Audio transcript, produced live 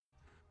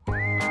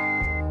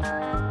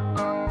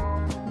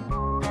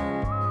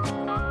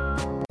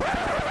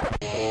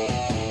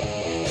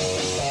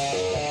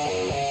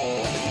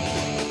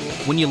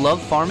When you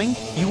love farming,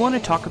 you want to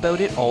talk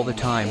about it all the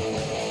time.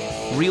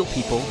 Real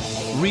people,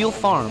 real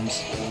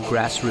farms,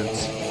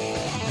 grassroots.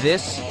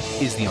 This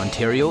is the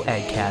Ontario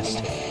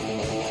AgCast.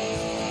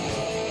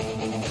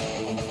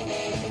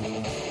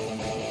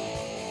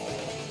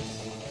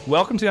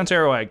 Welcome to the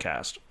Ontario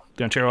AgCast.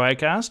 The Ontario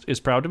AgCast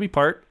is proud to be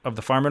part of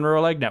the Farm and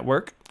Rural Ag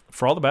Network.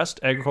 For all the best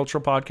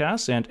agricultural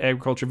podcasts and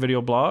agriculture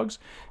video blogs,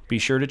 be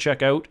sure to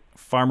check out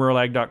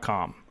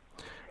farmruralag.com.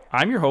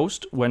 I'm your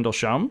host, Wendell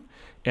Shum,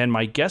 and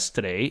my guest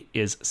today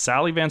is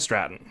Sally Van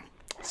Straten.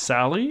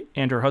 Sally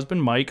and her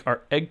husband Mike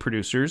are egg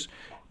producers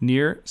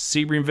near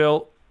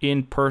Sebringville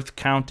in Perth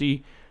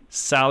County.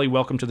 Sally,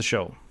 welcome to the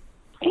show.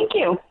 Thank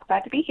you.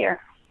 Glad to be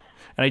here.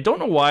 And I don't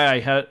know why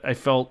I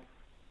felt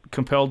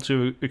compelled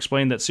to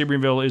explain that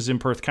Sebringville is in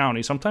Perth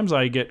County. Sometimes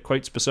I get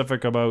quite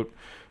specific about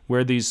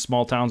where these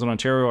small towns in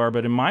Ontario are,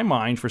 but in my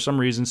mind, for some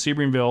reason,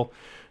 Sebringville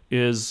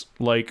is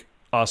like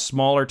a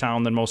smaller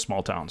town than most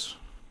small towns.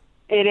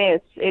 It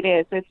is.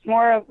 It's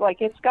more of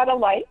like it's got a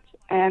light,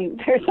 and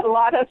there's a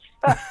lot of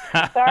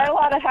there are a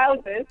lot of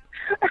houses,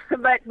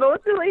 but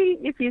mostly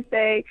if you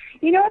say,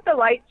 you know what, the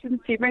lights in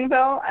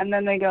Sebringville, and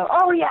then they go,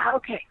 oh yeah,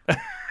 okay,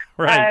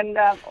 Right. And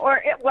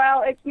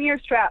it's near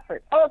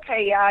Stratford.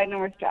 Okay, yeah, I know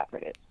where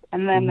Stratford is,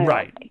 and then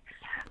right, okay.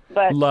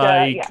 But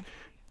like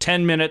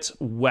 10 minutes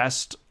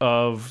west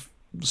of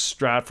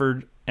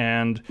Stratford,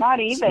 and not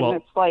even.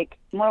 It's like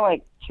more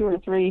like 2 or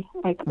 3.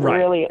 Like right.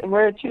 Really,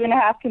 we're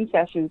 2.5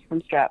 concessions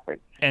from Stratford.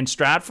 And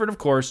Stratford, of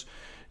course,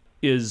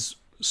 is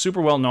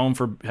super well known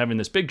for having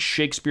this big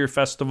Shakespeare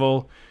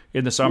festival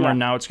in the summer. Yeah. And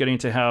now it's getting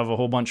to have a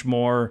whole bunch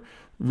more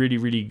really,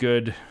 really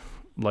good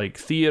like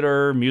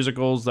theater,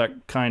 musicals,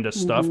 that kind of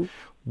stuff.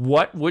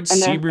 What would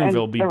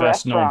Sebringville be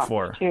best known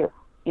for? Too.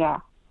 Yeah.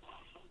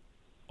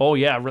 Oh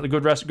yeah, really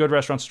good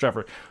restaurants in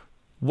Stratford.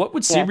 What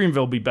would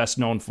Sebringville be best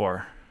known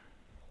for?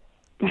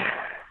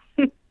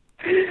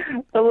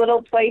 The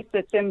little place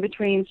that's in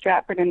between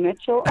Stratford and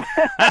Mitchell.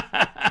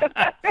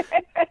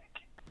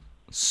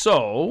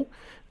 So,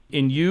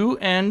 in you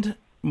and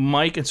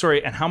Mike,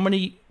 and how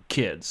many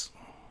kids?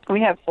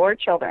 We have 4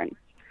 children.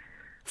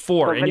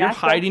 4, so and Vanessa, you're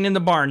hiding in the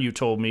barn, you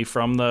told me,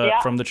 from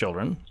the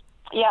children.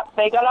 Yeah,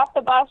 they got off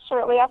the bus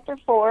shortly after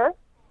 4,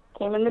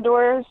 came in the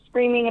door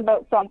screaming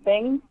about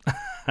something,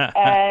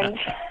 and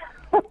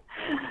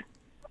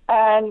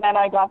and then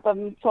I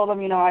told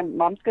them,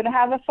 Mom's going to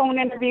have a phone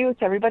interview,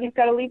 so everybody's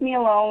got to leave me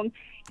alone.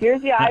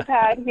 Here's the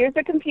iPad, here's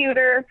the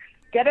computer,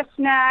 get a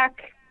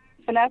snack.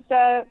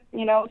 Vanessa,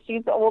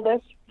 she's the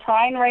oldest.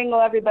 Try and wrangle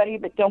everybody,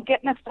 but don't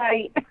get in a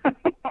fight.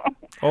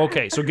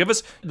 Okay, so give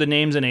us the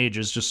names and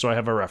ages just so I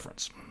have a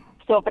reference.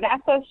 So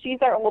Vanessa, she's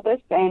our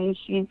oldest, and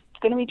she's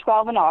going to be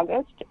 12 in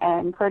August.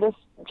 And Curtis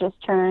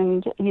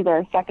he's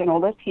our second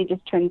oldest. He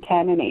just turned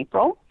 10 in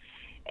April.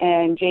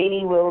 And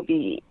Janie will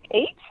be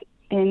 8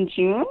 in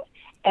June.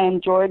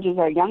 And George is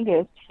our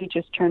youngest. He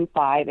just turned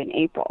 5 in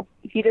April.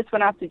 He just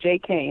went off to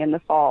JK in the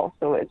fall,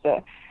 so it's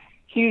a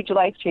huge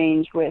life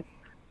change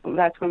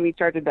that's when we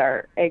started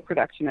our egg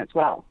production as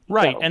well.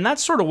 Right, so. And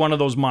that's sort of one of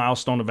those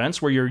milestone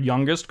events where your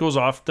youngest goes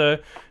off to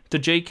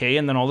JK,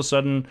 and then all of a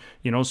sudden,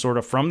 sort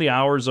of from the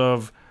hours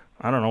of,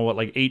 I don't know,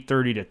 like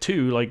 8:30 to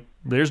 2, like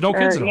there's no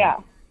kids at home. Yeah.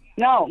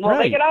 No, well,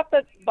 right. They get off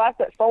the bus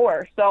at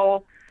 4,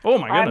 so... Oh,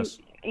 my goodness.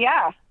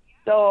 Yeah,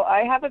 so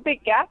I have a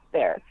big gap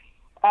there.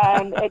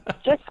 And it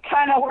just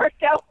kind of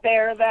worked out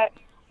there that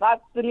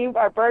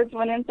our birds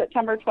went in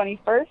September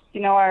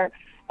 21st.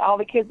 All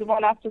the kids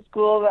went off to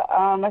school,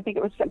 I think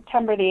it was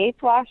September the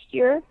 8th last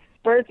year.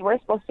 Birds were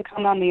supposed to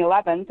come on the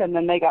 11th, and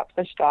then they got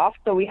pushed off.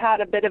 So we had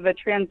a bit of a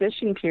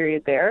transition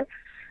period there.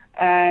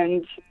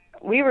 And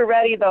we were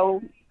ready,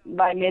 though,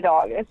 by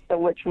mid-August,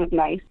 which was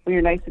nice. We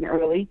were nice and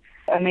early.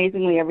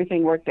 Amazingly,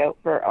 everything worked out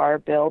for our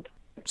build.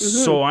 Mm-hmm.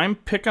 So I'm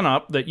picking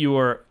up that you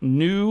are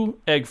new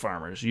egg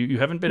farmers. You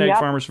haven't been egg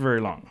farmers for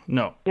very long.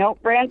 No. Nope,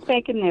 brand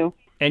spanking new.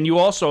 And you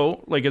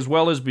also, as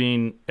well as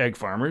being egg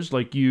farmers,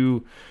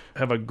 you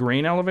have a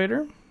grain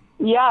elevator?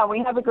 Yeah, we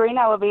have a grain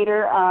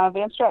elevator,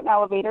 Van Straten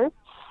Elevator,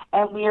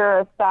 and we are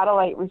a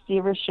satellite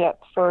receivership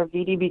for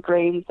VDB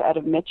Grains out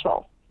of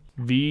Mitchell.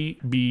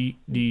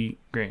 VBD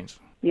Grains.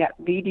 Yeah,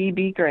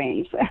 VDB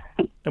Grains.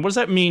 And what does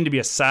that mean to be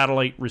a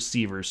satellite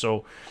receiver?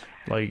 So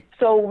we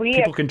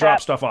people can drop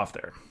stuff off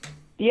there.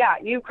 Yeah,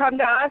 you come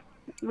to us,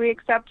 we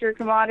accept your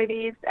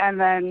commodities, and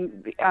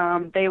then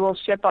they will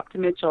ship up to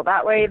Mitchell.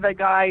 That way the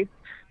guys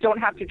don't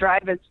have to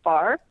drive as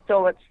far.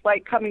 So it's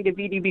like coming to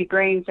VDB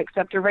Grains,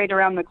 except you're right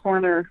around the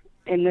corner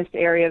in this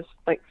area,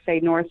 like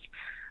say northwest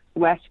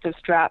of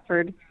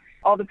Stratford.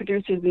 All the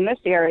producers in this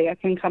area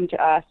can come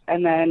to us,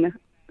 and then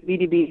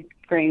VDB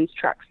Grains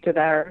trucks to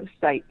their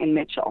site in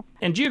Mitchell.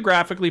 And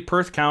geographically,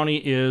 Perth County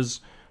is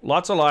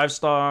lots of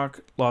livestock,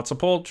 lots of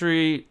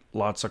poultry,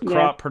 lots of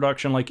crop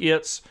production.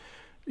 It's,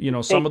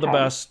 some of the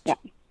best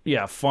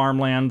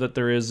farmland that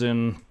there is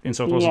in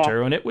Southwest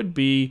Ontario. And it would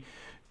be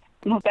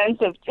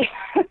expensive.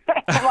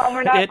 Well,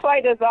 we're not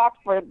quite as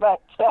Oxford,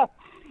 but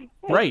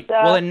right.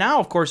 Well, and now,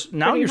 of course,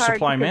 you're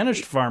supply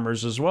managed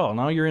farmers as well.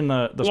 Now you're in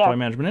the supply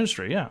management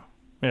industry. Yeah.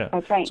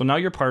 That's right. So now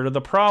you're part of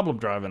the problem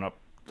driving up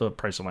the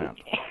price of land.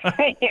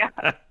 Yeah,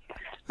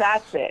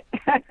 that's it.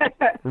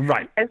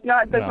 Right. It's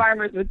not the No.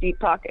 farmers with deep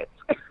pockets.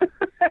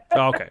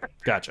 Okay,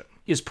 gotcha.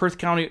 Is Perth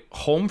County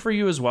home for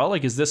you as well?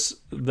 Like, is this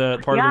the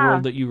part of the Yeah.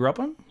 world that you grew up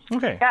in?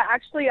 Okay. Yeah,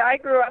 actually, I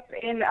grew up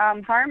in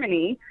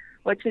Harmony,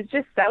 which is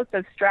just south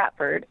of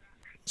Stratford.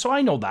 So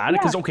I know that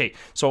because, okay,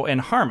 so in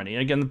Harmony,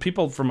 again, the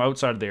people from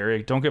outside of the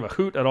area don't give a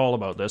hoot at all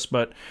about this,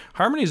 but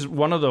Harmony is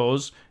one of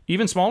those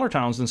even smaller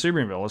towns than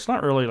Sebringville. It's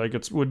not really like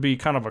it would be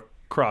kind of a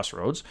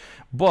crossroads,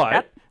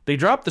 but they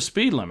dropped the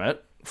speed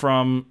limit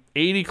from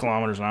 80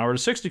 kilometers an hour to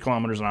 60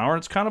 kilometers an hour.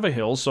 It's kind of a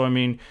hill. So, I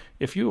mean,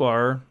 if you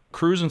are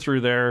cruising through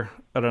there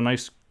at a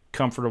nice,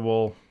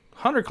 comfortable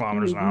 100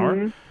 kilometers an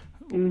hour,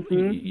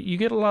 you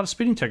get a lot of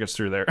speeding tickets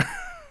through there.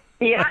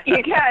 Yeah,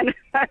 you can.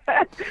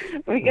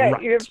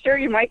 Right. You're sure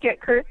you might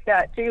get cursed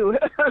at too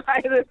by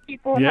the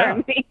people in Yeah.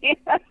 Harmony.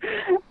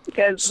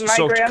 Because my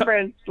So-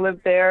 grandparents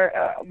lived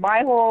there. My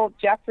whole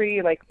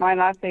Jeffrey, like my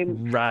last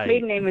name, Right.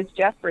 maiden name is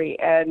Jeffrey,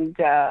 and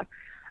that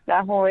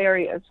whole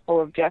area is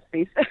full of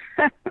Jeffreys.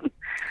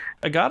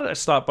 I got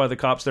stopped by the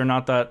cops there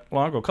not that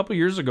long ago. A couple of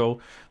years ago,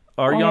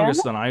 our Oh,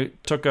 youngest and I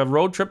took a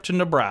road trip to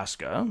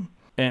Nebraska,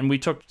 and we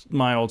took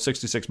my old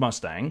 66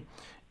 Mustang.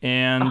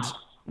 And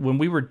when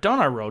we were done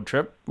our road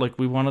trip, like,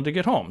 we wanted to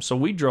get home. So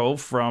we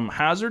drove from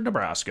Hazard,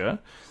 Nebraska,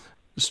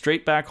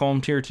 straight back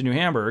home here to New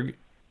Hamburg,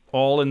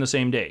 all in the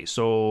same day.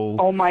 So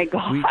Oh my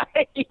God!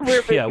 You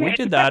were yeah, we busy.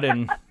 did that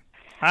in,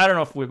 I don't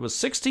know if it was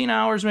 16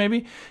 hours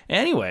maybe.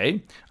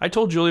 Anyway, I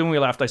told Julie when we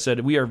left, I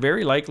said, we are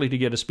very likely to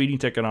get a speeding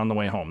ticket on the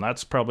way home.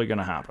 That's probably going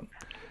to happen.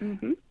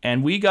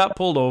 And we got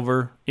pulled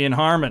over in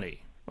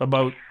Harmony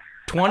about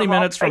 20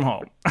 minutes from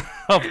home,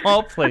 of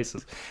all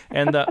places.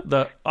 And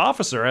the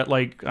officer at,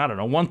 like, I don't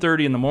know,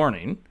 1:30 in the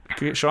morning,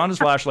 shone his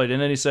flashlight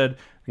in and he said,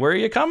 "Where are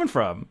you coming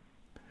from?"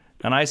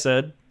 And I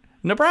said,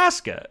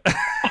 "Nebraska."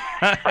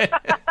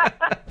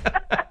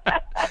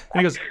 And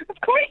he goes,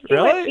 Of course you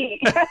Really?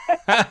 would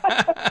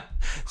be.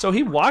 so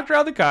he walked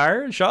around the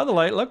car, shot the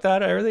light, looked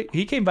at it, everything.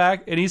 He came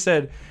back and he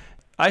said,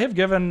 "I have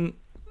given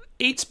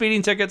 8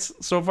 speeding tickets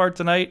so far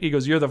tonight." He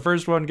goes, "You're the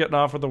first one getting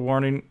off with a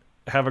warning.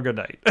 Have a good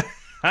night."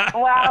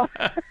 Wow.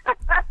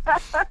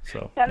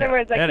 So, In other yeah.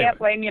 words, I Anyway. can't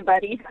blame you,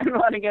 buddy. I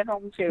want to get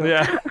home too.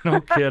 Yeah, no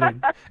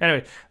kidding.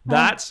 Anyway,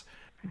 that's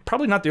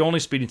probably not the only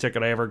speeding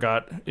ticket I ever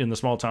got in the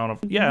small town of.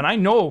 Yeah, and I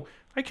know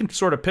I can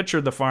sort of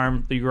picture the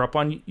farm that you grew up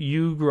on.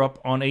 You grew up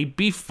on a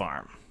beef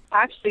farm.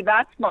 Actually,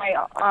 that's my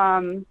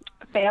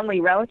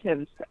family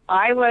relatives.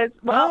 I was,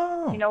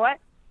 Oh. You know what?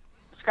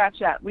 Scratch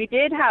that. We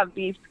did have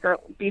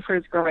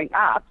beefers growing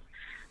up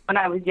when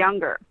I was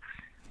younger.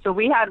 So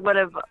we had what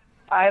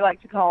I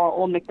like to call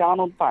Old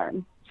MacDonald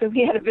farm. So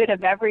we had a bit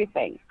of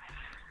everything.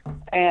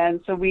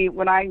 And so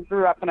when I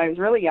grew up when I was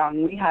really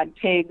young, we had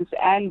pigs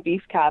and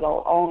beef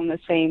cattle all in the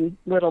same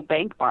little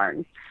bank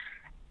barn.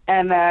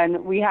 And then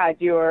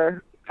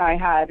I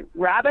had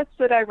rabbits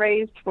that I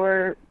raised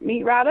for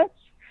meat rabbits.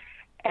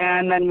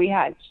 And then we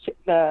had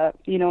the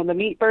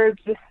meat birds,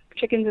 the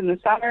chickens in the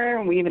summer,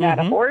 and we even had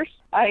a horse.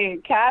 I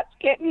had cats,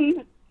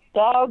 kittens,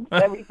 dogs,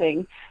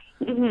 everything.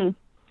 Hmm.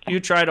 You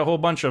tried a whole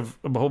bunch of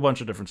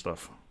different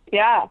stuff.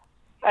 Yeah.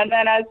 And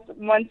then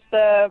once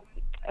the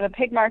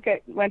pig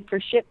market went for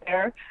shit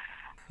there,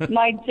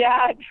 my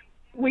dad,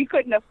 we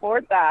couldn't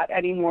afford that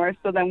anymore.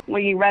 So then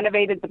we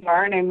renovated the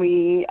barn and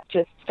we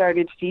just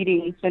started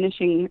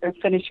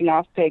finishing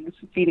off pigs,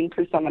 feeding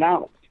for someone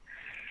else.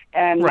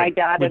 And Right. my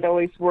dad had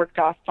always worked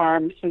off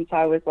farm since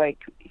I was like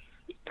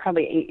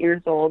probably 8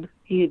 years old.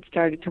 He had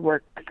started to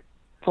work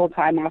full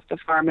time off the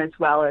farm as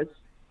well as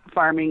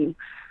farming,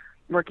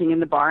 working in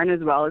the barn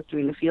as well as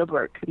doing the field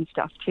work and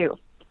stuff too.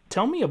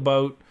 Tell me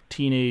about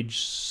teenage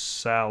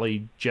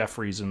Sally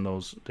Jeffries in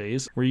those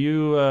days. Were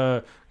you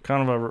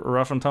kind of a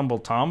rough and tumble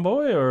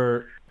tomboy,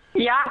 or?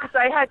 Yeah, 'cause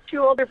I had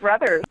 2 older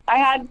brothers.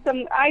 I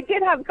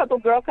did have a couple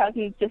girl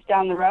cousins just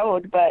down the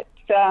road, but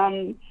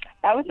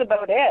that was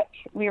about it.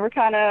 We were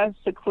kind of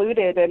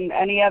secluded, and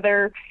any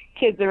other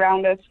kids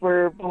around us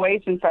were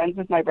boys and friends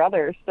with my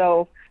brothers.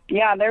 So,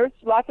 yeah, there was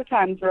lots of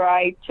times where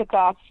I took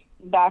off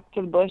back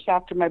to the bush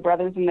after my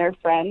brothers and their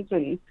friends,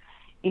 and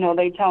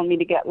they tell me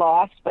to get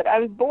lost, but I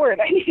was bored.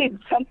 I needed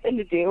something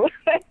to do.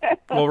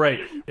 Well, right.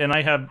 And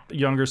I have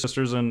younger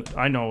sisters, and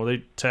I know they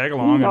tag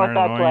along You know and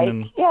what are that's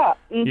annoying. like. And Yeah.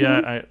 Mhm.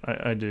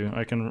 yeah, I do.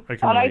 I can.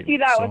 And I relate, see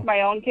that so. with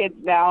my own kids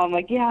now. I'm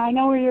like, yeah, I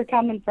know where you're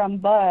coming from,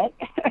 but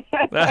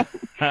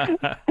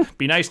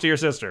Be nice to your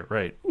sister,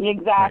 right?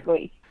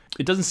 exactly.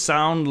 It doesn't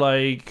sound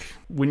like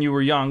when you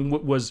were young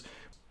was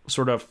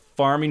sort of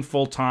farming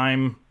full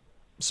time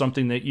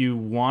something that you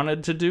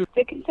wanted to do.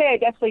 I can say I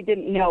definitely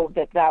didn't know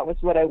that was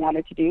what I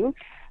wanted to do,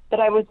 but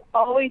I was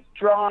always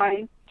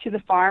drawn to the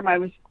farm. I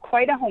was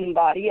quite a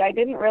homebody. I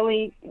didn't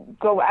really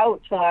go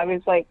out till I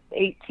was like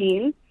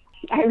 18.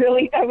 I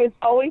was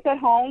always at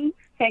home,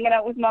 hanging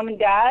out with mom and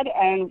dad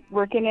and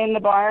working in the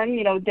barn.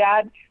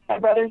 My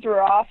brothers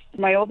were off.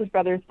 My oldest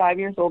brother is 5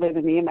 years older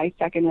than me, and my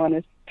second one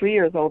is 3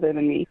 years older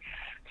than me.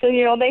 So,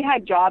 they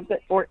had jobs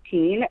at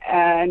 14,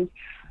 and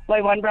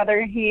my one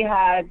brother,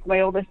 my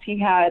oldest, he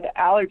had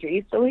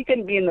allergies, so he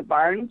couldn't be in the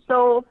barn.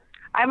 So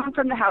I went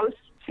from the house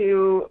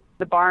to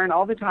the barn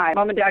all the time.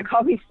 Mom and Dad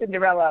called me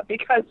Cinderella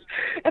because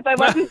if I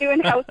wasn't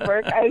doing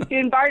housework, I was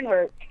doing barn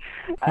work.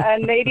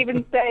 And they'd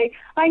even say,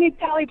 I need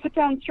Sally put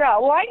down straw.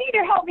 Well, I need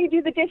her help me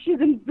do the dishes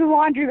and the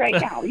laundry right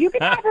now. You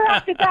can have her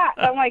after that.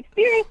 I'm like,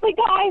 seriously,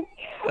 guys?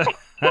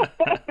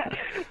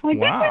 Like,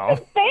 Wow. this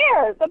isn't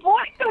fair. The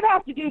boys don't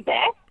have to do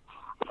this.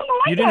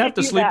 You didn't have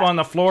to sleep on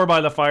the floor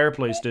by the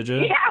fireplace, did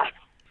you? Yeah.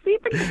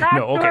 Sleep in the back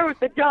No, okay. door with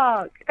the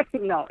dog.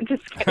 No,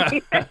 just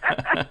kidding.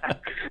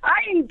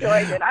 I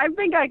enjoyed it. I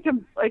think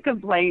I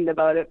complained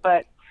about it,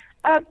 but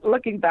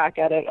looking back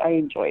at it, I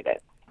enjoyed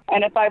it.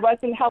 And if I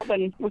wasn't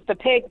helping with the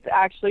pigs,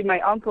 actually, my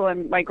uncle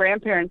and my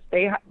grandparents,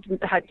 they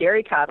had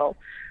dairy cattle.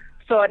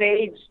 So at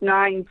age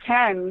 9,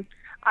 10,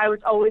 I was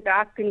always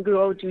asking to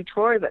go do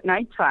chores at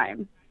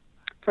nighttime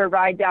for a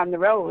ride down the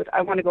road.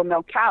 I want to go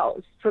milk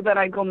cows. So then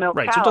I'd go milk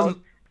Right, cows. so it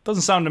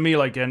doesn't sound to me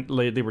like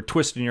they were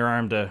twisting your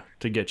arm to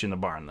get you in the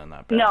barn then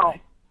that bad.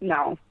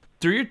 No.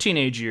 Through your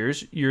teenage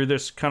years, you're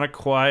this kind of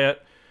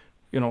quiet,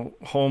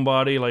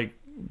 homebody, like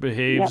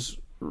behaves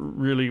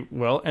really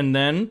well, and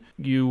then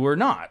you were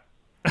not.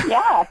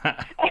 Yeah.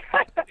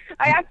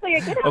 I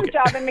did have a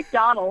job at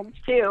McDonald's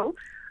too.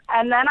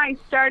 And then I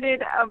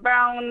started there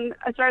when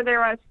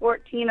I was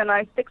 14, and I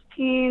was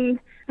 16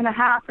 and a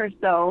half or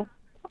so,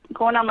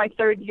 going on my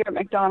third year at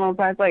McDonald's.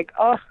 I was like,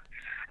 oh,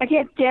 I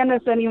can't stand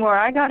this anymore.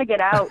 I got to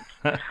get out.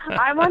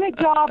 I want a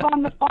job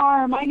on the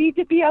farm. I need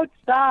to be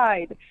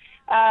outside.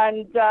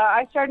 And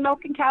I started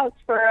milking cows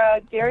for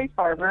a dairy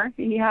farmer.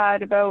 He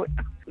had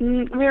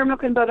we were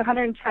milking about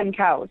 110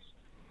 cows.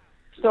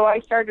 So I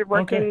started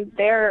working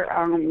there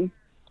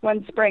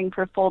one spring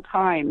for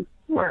full-time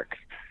work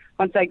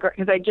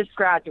because I just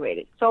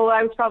graduated. So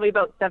I was probably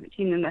about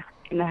 17 and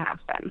a half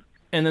then.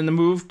 And then the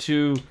move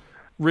to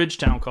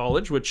Ridgetown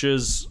College, which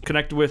is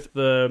connected with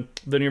the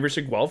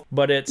University of Guelph,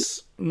 but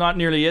it's not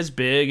nearly as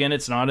big, and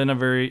it's not in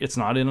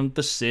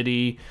the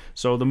city.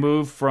 So the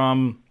move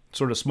from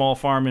sort of small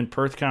farm in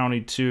Perth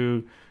County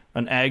to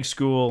an ag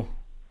school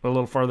a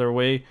little farther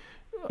away,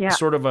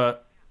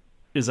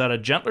 is that a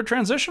gentler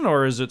transition,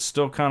 or is it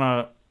still kind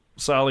of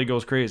Sally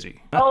goes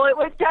crazy? Oh, it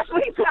was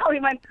definitely Sally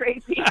went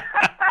crazy.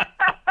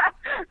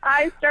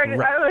 I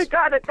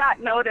got that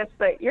notice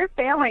that you're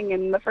failing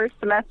in the first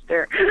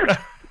semester.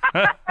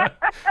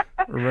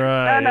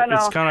 Right. No.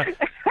 It's kind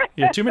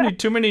of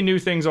too many new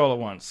things all at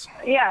once.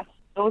 Yeah,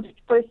 those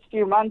first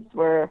few months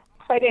were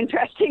quite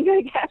interesting,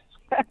 I guess.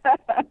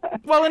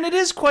 Well, and it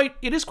is quite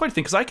a thing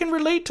because I can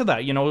relate to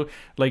that.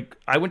 Like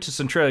I went to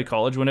Centralia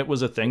College when it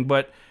was a thing,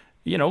 but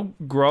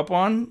grew up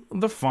on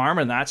the farm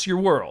and that's your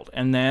world.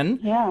 And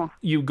then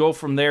you go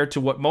from there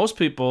to what most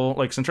people,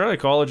 like Centralia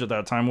College at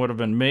that time would have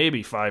been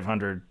maybe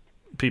 500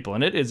 people,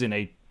 and it is in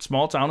a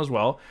small town as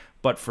well.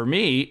 But for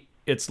me,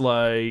 it's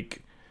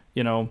like,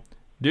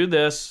 do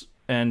this,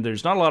 and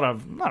there's not a lot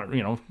of,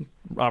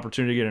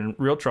 opportunity to get in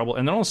real trouble.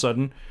 And then all of a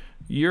sudden,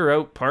 you're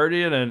out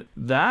partying, and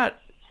that,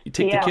 you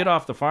take the kid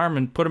off the farm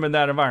and put him in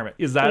that environment.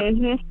 Is that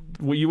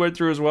what you went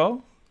through as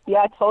well?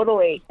 Yeah,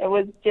 totally. It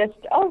was just,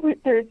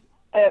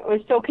 it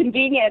was so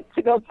convenient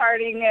to go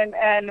partying,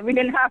 and we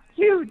didn't have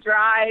to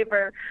drive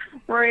or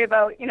worry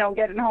about,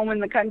 getting home in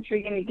the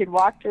country, and you could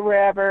walk to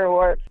wherever.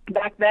 Or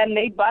back then,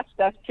 they'd bus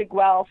us to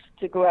Guelph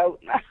to go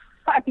out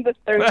on the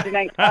Thursday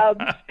night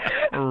pubs.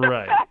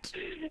 Right.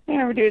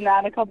 Yeah, we're doing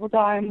that a couple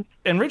times.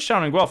 And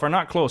Ridgetown and Guelph are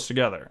not close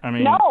together. I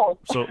mean, no.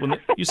 So when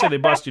you say they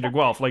bust you to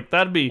Guelph, like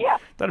that'd be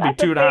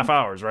 2.5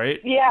 hours, right?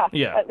 Yeah.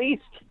 Yeah. At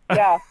least.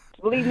 Yeah.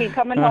 Believe me,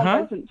 coming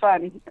home wasn't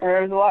fun, or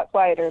it was a lot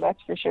quieter, that's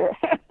for sure.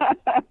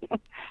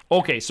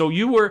 Okay, so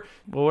you were,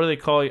 what do they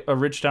call you, a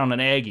Ridgetown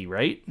and Aggie,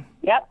 right?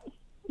 Yep.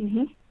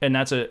 Mm-hmm. And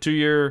that's a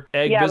 2-year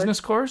ag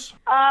business course?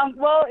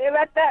 Well,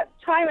 at that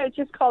time, it was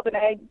just called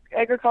an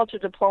agriculture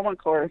diploma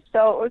course,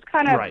 so it was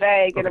kind of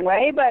vague in a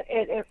way, but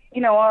it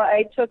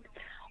I took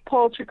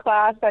poultry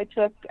class, I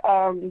took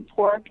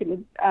pork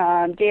and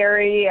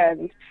dairy,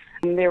 and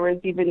there was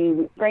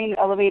even grain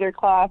elevator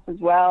class as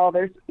well.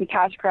 There's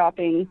cash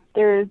cropping.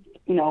 There's,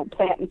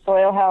 plant and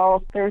soil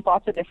health. There's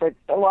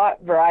a lot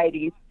of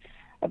varieties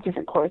of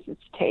different courses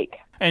to take.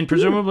 And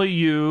presumably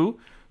you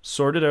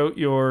sorted out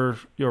your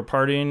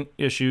partying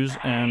issues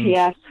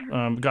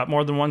and got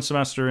more than one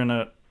semester in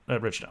at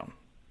Ridgetown.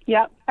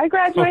 Yeah, I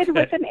graduated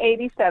with an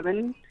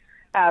 87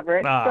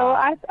 average, so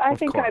I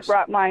think I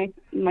brought my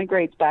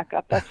grades back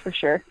up, that's for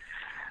sure.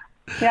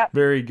 Yeah.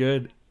 Very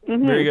good.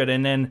 Mm-hmm. Very good.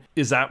 And then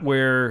is that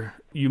where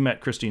you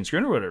met Christine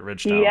Schoonerwood at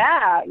Ridgetown?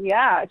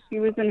 Yeah. She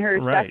was in her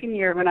second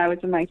year when I was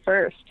in my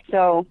first.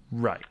 So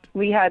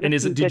we had.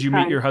 And did you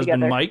meet your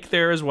husband together. Mike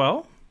there as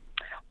well?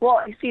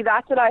 Well, you see,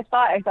 that's what I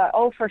thought. I thought,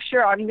 oh, for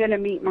sure, I'm going to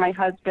meet my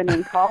husband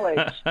in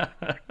college.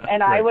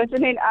 And I was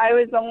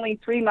only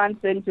 3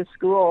 months into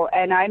school,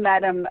 and I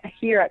met him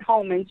here at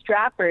home in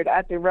Stratford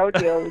at the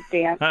rodeo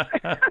dance.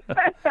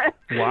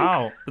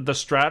 Wow, the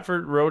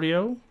Stratford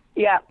rodeo?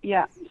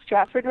 Yeah,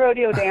 Stratford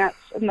rodeo dance,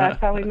 and that's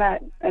how we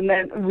met. And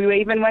then we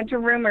even went to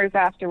Rumors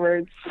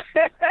afterwards.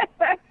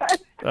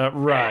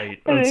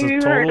 Right. It's a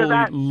You've heard of totally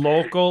that.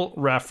 local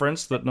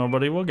reference that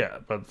nobody will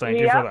get, but thank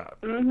you for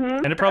that.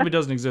 Mm-hmm. And it probably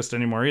doesn't exist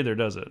anymore either,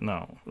 does it?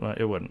 No,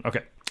 it wouldn't.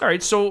 Okay. All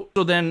right. So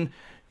then,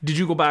 did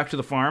you go back to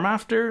the farm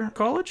after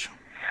college?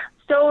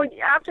 So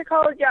after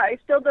college, yeah, I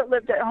still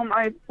lived at home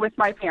with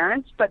my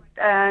parents,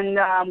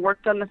 and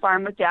worked on the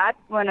farm with Dad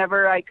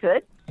whenever I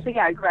could. So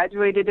yeah, I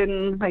graduated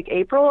in like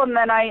April, and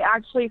then I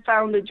actually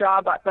found a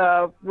job at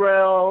the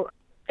Royal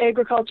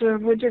Agriculture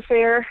Winter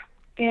Fair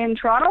in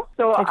Toronto.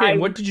 So Okay,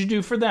 and what did you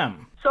do for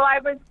them? So I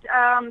was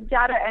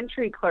data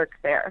entry clerk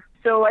there.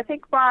 So I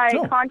think my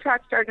Oh.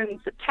 contract started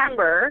in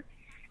September,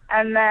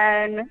 and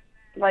then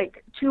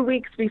like 2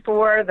 weeks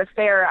before the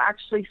fair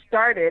actually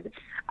started,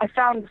 I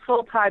found a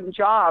full-time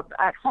job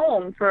at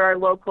home for our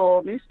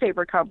local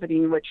newspaper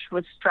company, which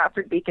was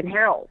Stratford Beacon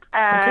Herald.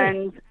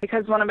 And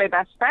because one of my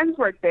best friends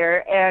worked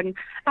there, and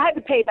I had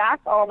to pay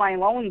back all my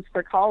loans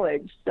for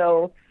college,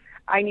 so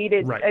I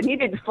needed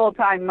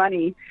full-time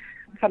money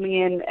coming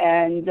in,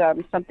 and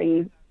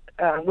something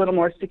a little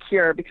more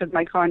secure because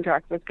my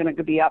contract was going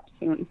to be up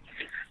soon.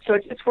 So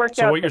it just worked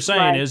out. So what you're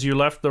saying is you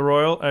left the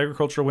Royal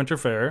Agricultural Winter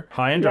Fair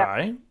high and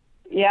dry.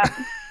 Yeah,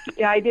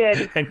 I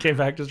did. And came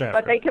back to Stratford.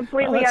 But they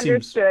completely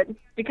understood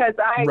because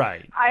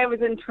I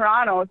was in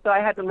Toronto, so I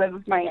had to live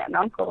with my aunt and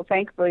uncle.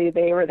 Thankfully,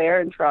 they were there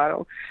in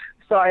Toronto.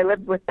 So I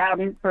lived with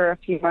them for a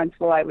few months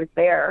while I was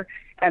there.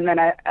 And then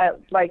I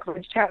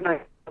Ridgetown, I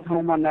was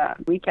home on the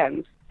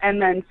weekends.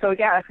 And then, so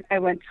yeah, I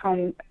went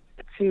home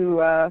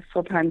to a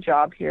full-time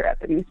job here at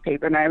the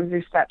newspaper, and I was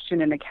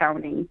reception and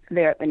accounting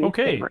there at the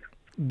newspaper. Okay,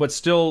 but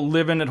still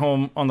living at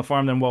home on the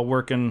farm then while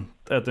working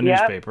at the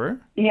newspaper.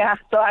 Yeah,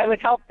 so I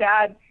would help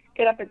Dad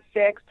get up at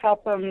 6,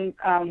 help him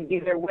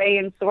either weigh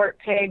and sort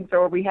pigs,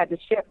 or we had to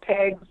ship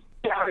pigs,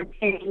 shower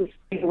pigs,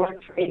 we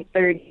worked for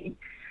 8:30,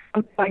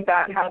 something like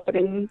that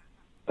happening.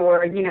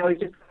 Or, we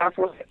just got off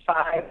work at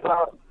 5,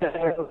 well,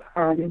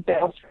 the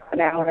bale straw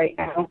now, right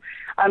now.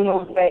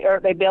 Or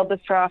they baled the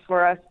straw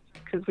for us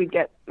because we'd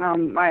get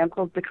my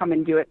uncles to come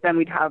and do it. Then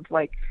we'd have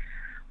like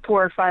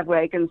 4 or 5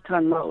 wagons to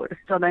unload.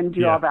 So then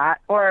do all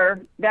that.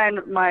 Or then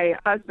my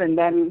husband,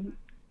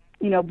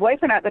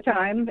 boyfriend at the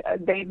time,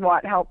 they'd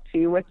want help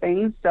too with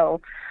things.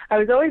 So I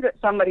was always at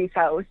somebody's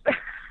house.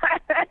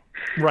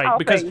 Right,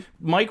 helping. because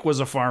Mike was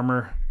a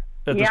farmer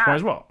at this point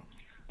as well.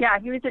 Yeah,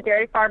 he was a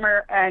dairy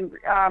farmer, and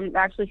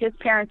actually his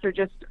parents are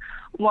just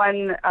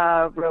one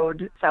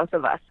road south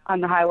of us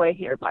on the highway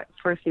here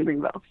for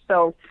Sebringville.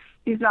 So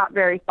he's not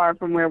very far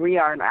from where we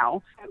are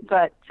now.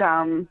 But,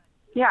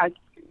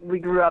 we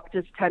grew up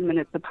just 10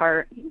 minutes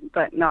apart,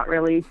 but not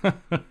really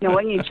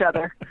knowing each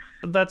other.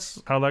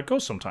 That's how that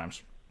goes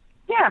sometimes.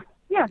 Yeah,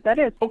 that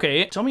is.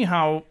 Okay, tell me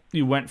how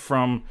you went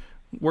from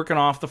working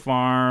off the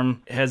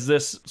farm, has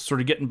this sort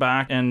of getting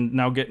back and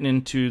now getting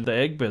into the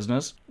egg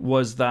business,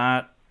 was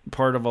that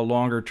part of a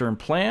longer term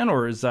plan,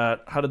 or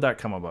how did that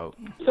come about?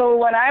 So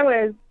when I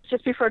was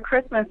just before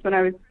Christmas, when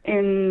I was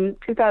in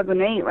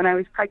 2008, when I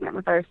was pregnant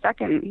with our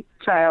second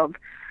child,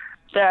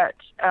 that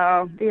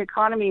the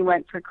economy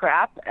went for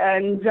crap,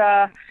 and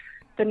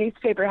the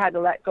newspaper had to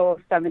let go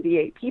of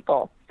 78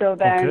 people. So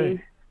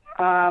then,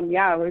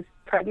 I was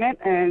pregnant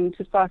and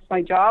just lost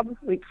my job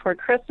week before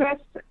Christmas.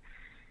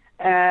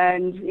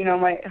 And,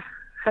 my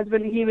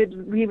husband, he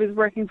was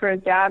working for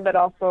his dad, but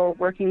also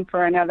working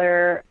for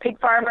another pig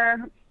farmer,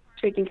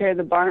 taking care of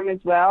the barn as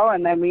well.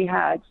 And then we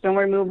had snow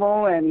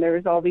removal, and there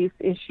was all these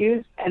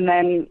issues. And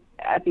then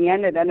at the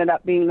end, it ended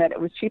up being that it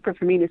was cheaper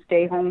for me to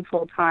stay home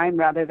full time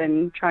rather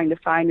than trying to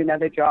find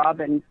another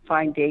job and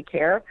find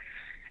daycare.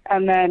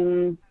 And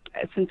then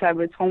since I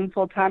was home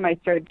full time, I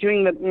started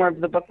doing more of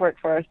the bookwork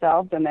for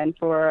ourselves and then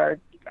for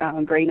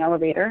our grain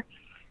elevator,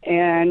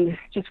 and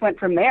just went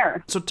from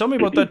there. So tell me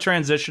about that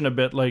transition a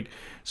bit.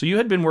 So you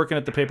had been working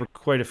at the paper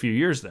quite a few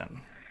years then.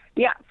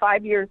 Yeah,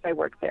 5 years I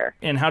worked there.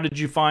 And how did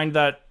you find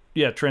that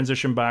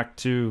transition back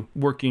to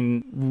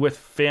working with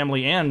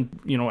family and,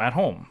 at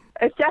home?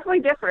 It's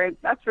definitely different,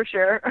 that's for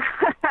sure.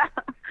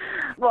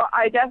 Well,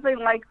 I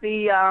definitely like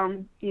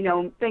the,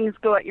 things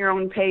go at your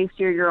own pace,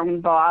 you're your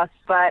own boss,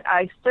 but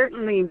I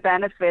certainly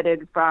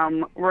benefited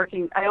from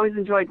working. I always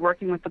enjoyed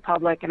working with the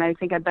public, and I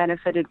think I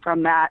benefited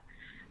from that.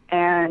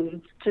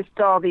 And just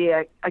all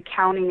the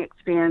accounting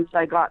experience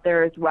I got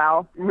there as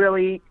well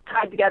really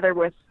tied together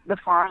with the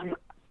farm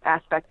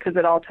aspect, because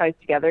it all ties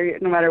together.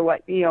 No matter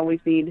what, you always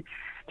need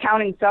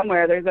counting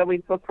somewhere. There's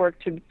always bookwork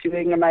to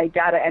doing my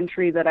data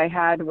entry that I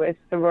had with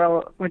the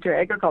Royal Winter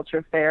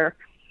Agriculture Fair.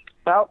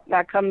 Well,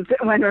 that comes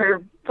when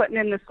we're putting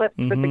in the slips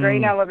with the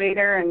grain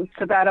elevator, and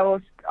so that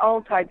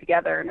all tied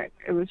together, and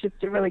it was just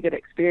a really good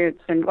experience.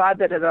 And glad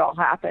that it all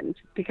happened,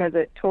 because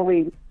it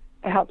totally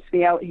helps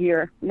me out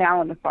here now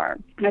on the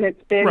farm. And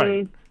it's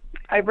been,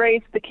 I've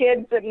raised the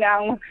kids, and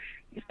now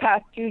these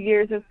past 2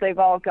 years, as they've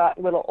all got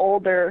a little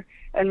older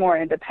and more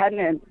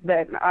independent,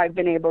 that I've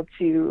been able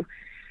to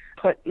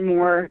put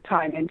more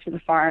time into the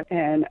farm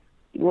and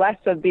less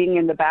of being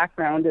in the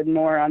background and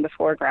more on the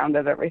foreground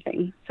of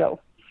everything. So,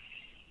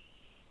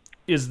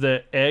 is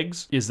the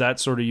eggs, is that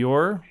sort of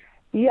your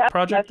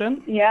project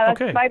then? Yeah,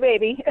 that's my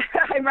baby.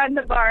 I run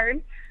the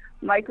barn.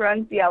 Mike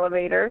runs the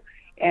elevator,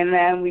 and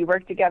then we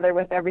work together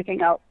with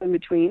everything else in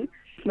between.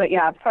 But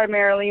yeah,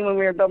 primarily when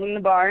we were building the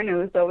barn, it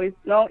was always,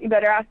 no, you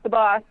better ask the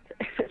boss.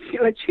 See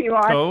what she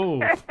wants.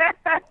 Oh.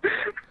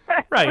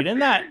 Right,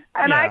 and that,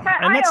 and yeah.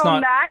 I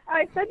own that.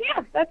 I said,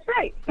 yeah, that's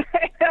right.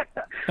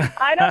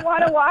 I don't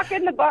want to walk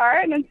in the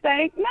barn and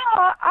say,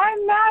 no,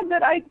 I'm mad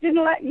that I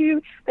didn't that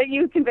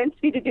you convinced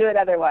me to do it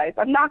otherwise.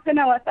 I'm not going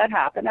to let that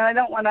happen, and I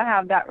don't want to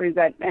have that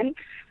resentment,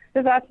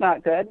 because that's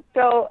not good.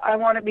 So I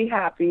want to be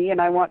happy,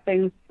 and I want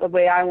things the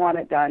way I want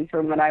it done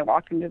from when I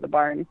walk into the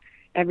barn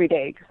every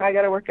day, because I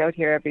got to work out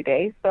here every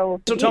day.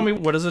 So tell me,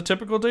 what does a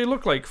typical day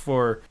look like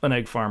for an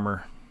egg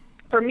farmer?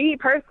 For me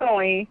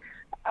personally,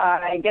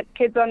 I get the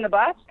kids on the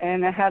bus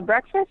and I have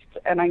breakfast,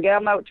 and I get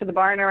them out to the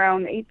barn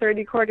around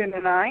 8:30,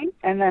 8:45,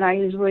 and then I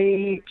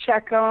usually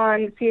check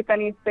on, see if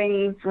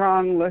anything's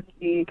wrong with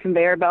the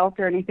conveyor belt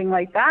or anything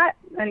like that,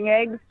 any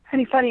eggs,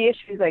 any funny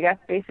issues, I guess,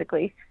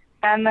 basically.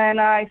 And then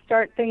I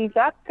start things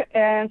up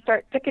and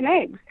start picking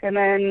eggs. And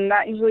then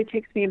that usually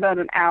takes me about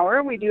an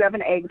hour. We do have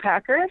an egg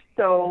packer,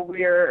 so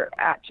we're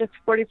at just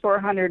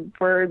 4,400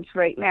 birds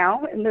right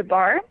now in the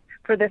barn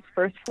for this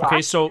first flock.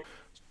 Okay, so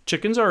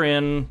chickens are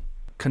in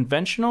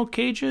conventional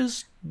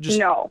cages? Just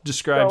no.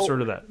 Describe So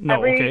sort of that.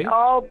 No, okay.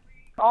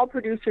 All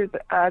producers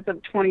as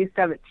of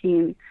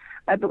 2017,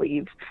 I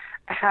believe,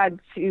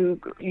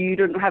 you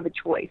don't have a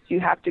choice.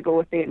 You have to go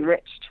with the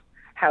enriched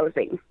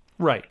housing.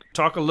 Right.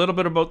 Talk a little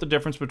bit about the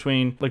difference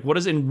between, like, what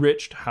does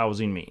enriched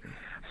housing mean?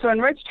 So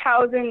enriched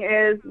housing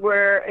is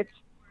where it's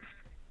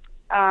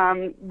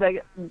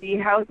the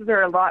houses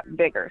are a lot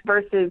bigger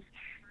versus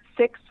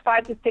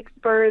 5 to 6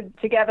 birds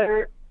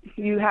together.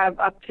 You have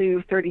up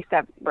to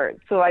 37 birds.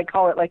 So I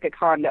call it like a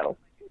condo,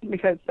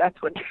 because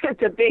that's what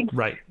it's a big.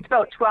 Right. It's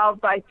about 12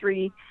 by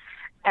 3,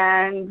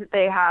 and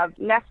they have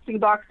nesting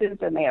boxes,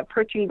 and they have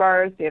perching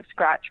bars. They have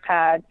scratch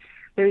pads.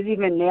 There's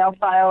even nail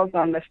files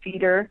on the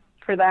feeder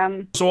for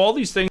them. So all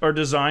these things are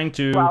designed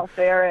to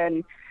welfare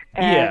and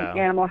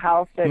animal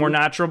health and more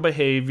natural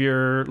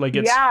behavior, like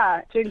it's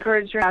to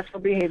encourage your natural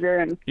behavior.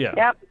 And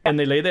and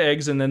they lay the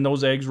eggs, and then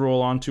those eggs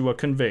roll onto a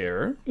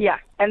conveyor.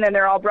 And then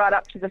they're all brought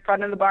up to the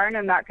front of the barn,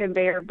 and that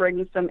conveyor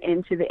brings them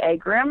into the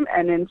egg room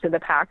and into the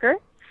packer.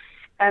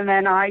 And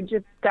then I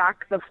just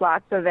stack the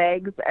flats of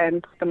eggs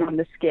and put them on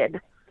the skid,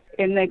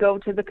 and they go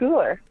to the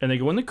cooler. And they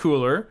go in the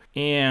cooler.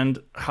 And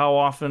how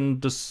often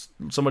does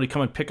somebody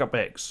come and pick up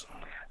eggs?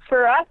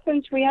 For us,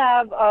 since we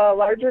have a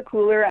larger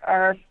cooler,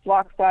 our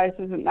flock size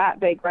isn't that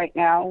big right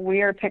now.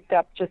 We are picked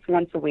up just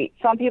once a week.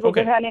 Some people,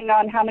 depending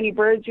on how many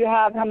birds you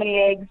have, how many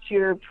eggs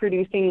you're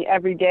producing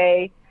every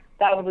day,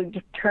 that will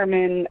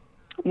determine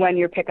when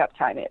your pickup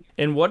time is.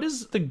 And what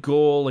is the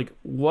goal? Like,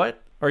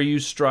 what are you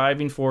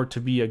striving for to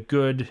be a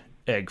good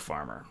egg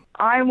farmer?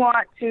 I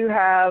want to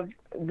have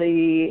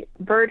the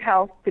bird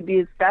health to be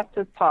as best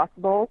as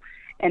possible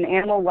and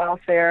animal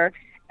welfare,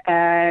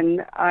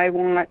 and I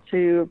want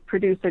to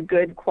produce a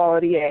good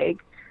quality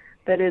egg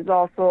that is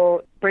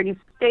also brings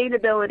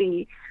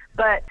sustainability,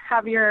 but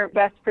have your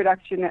best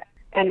production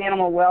and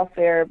animal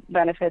welfare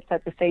benefits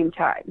at the same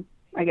time,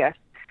 I guess.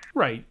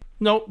 Right.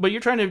 No, but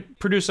you're trying to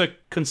produce a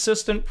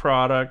consistent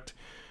product,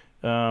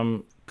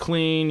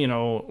 clean,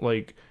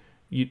 like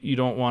you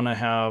don't want to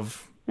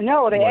have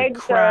eggs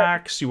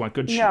cracks. You want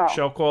good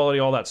shell quality,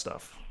 all that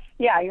stuff.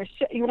 Yeah,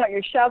 you want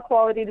your shell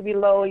quality to be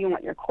low. You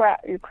want your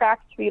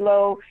cracks to be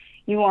low.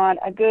 You want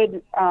a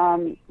good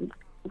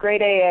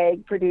grade A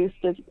egg produced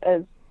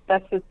as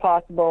best as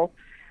possible.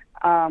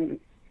 Best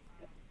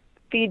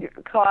feed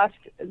cost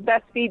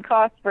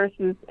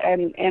versus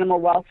animal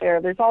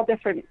welfare. There's all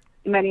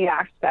many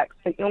aspects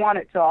that you want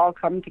it to all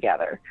come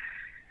together,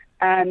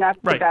 and that's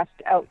the best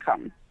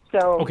outcome.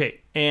 So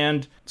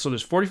and so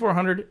there's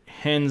 4,400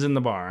 hens in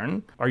the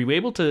barn. Are you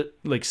able to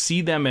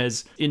see them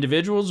as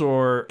individuals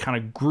or kind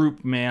of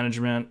group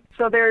management?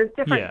 So there's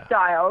different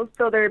styles.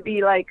 So there'd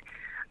be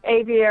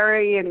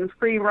aviary and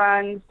free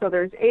run. So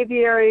there's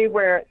aviary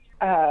where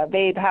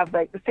they'd have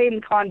the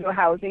same condo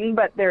housing,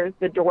 but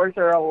the doors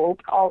are all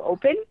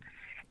open.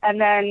 And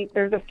then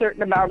there's a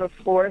certain amount of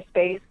floor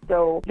space.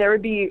 So there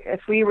would be,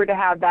 if we were to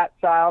have that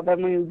style,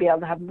 then we would be able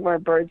to have more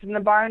birds in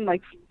the barn,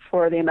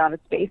 for the amount of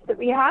space that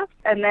we have.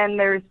 And then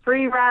there's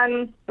free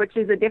run, which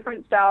is a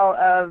different style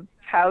of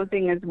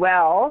housing as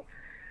well.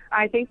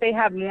 I think they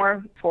have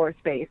more floor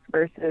space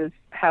versus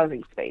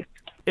housing space.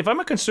 If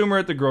I'm a consumer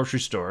at the grocery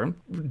store,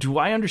 do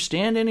I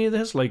understand any of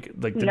this? Like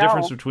the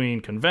difference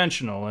between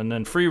conventional and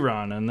then free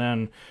run and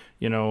then,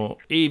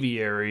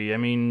 aviary? I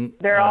mean,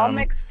 they're all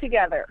mixed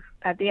together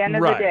at the end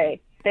of the day.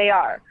 They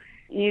are.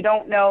 You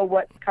don't know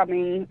what's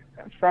coming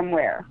from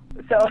where.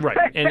 So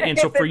and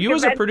so for you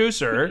as a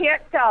producer, you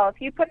can't tell.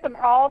 If you put them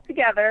all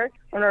together,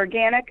 an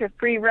organic, a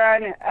free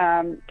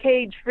run,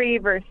 cage free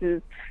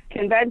versus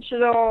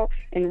conventional,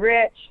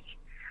 enriched,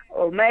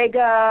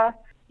 omega,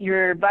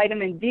 your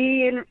vitamin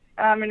D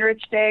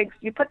enriched eggs,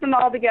 you put them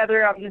all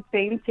together on the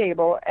same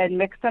table and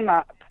mix them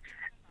up.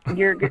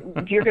 You're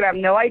gonna have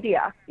no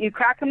idea. You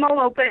crack them all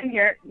open,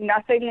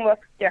 nothing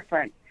looks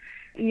different.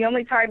 The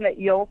only time that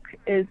yolk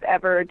is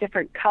ever a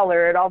different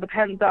color, it all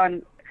depends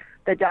on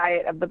the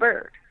diet of the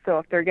bird. So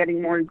if they're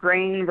getting more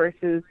grain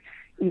versus,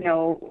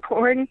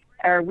 corn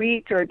or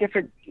wheat or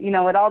different,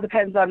 it all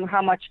depends on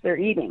how much they're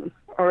eating.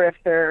 Or if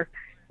they're,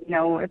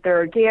 if they're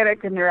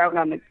organic and they're out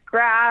on the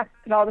grass,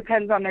 it all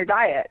depends on their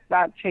diet.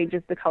 That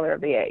changes the color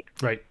of the egg.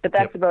 Right. But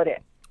that's about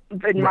it.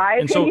 In my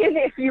opinion,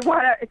 if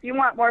you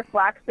want more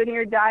flax in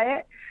your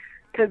diet,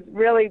 because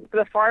really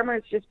the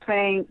farmer's just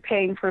paying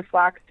for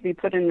flax to be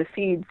put in the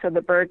feed so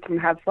the bird can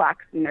have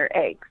flax in their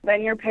eggs.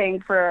 Then you're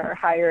paying for a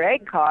higher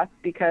egg cost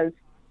because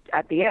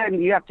at the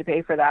end you have to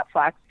pay for that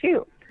flax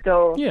too.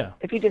 So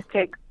if you just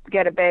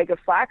get a bag of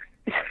flax,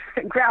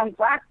 ground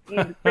flax,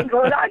 you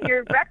sprinkle it on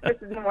your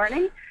breakfast in the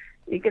morning,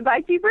 you can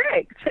buy cheaper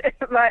eggs.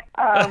 But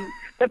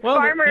the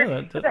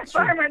farmer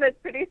that's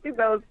producing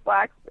those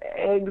flax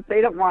eggs,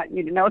 they don't want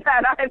you to know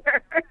that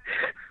either.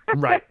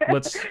 Right.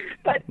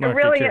 But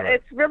really,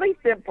 it's really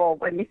simple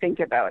when you think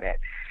about it.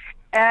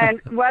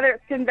 And whether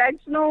it's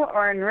conventional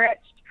or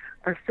enriched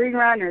or free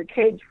run or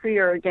cage free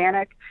or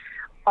organic,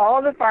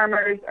 all the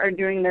farmers are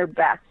doing their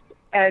best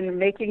and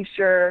making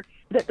sure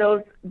that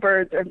those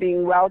birds are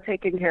being well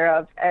taken care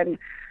of. And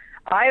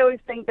I always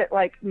think that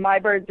my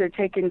birds are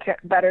taken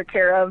better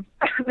care of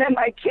than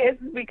my kids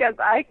because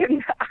I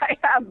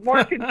have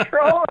more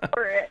control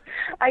over it.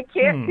 I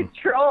can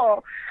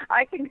control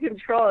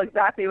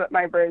exactly what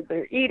my birds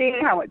are eating,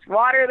 how much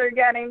water they're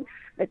getting,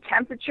 the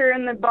temperature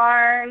in the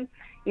barn,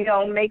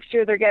 make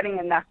sure they're getting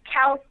enough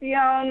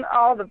calcium,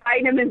 all the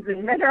vitamins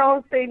and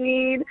minerals they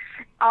need,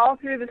 all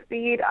through the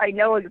feed. I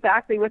know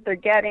exactly what they're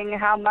getting,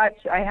 how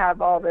much. I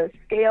have all the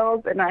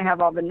scales and I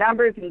have all the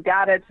numbers and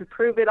data to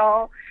prove it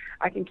all.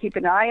 I can keep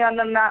an eye on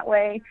them that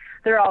way.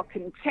 They're all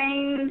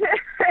contained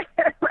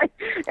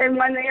in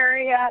one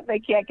area. They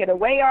can't get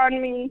away on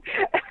me.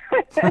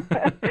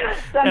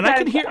 And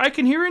I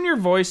can hear in your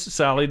voice,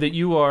 Sally, that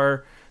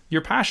you're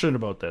passionate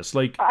about this.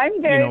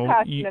 I'm very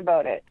passionate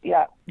about it.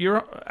 Yeah.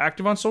 You're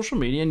active on social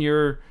media and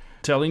you're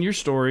telling your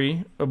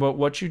story about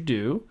what you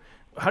do.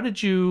 How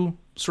did you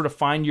sort of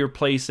find your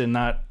place in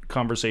that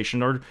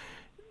conversation, or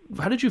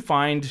how did you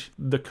find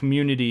the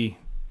community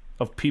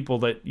of people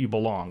that you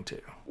belong to?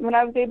 When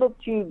I was able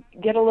to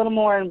get a little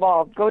more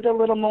involved, go to a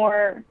little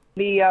more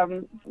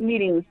the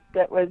meetings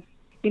that was,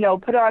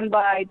 put on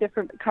by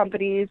different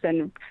companies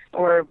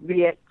or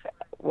be it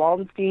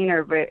Wallenstein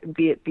or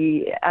be it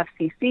the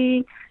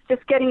FCC,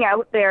 just getting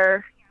out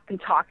there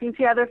and talking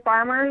to other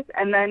farmers.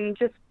 And then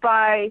just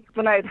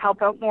when I'd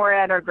help out more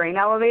at our grain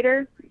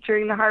elevator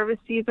during the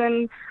harvest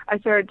season, I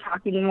started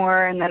talking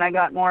more, and then I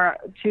got more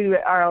to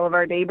all of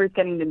our neighbors,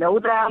 getting to know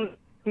them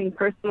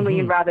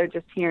personally rather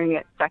just hearing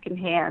it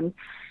secondhand.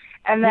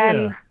 And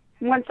then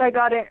once I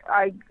got it,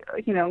 I,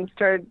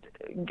 started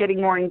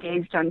getting more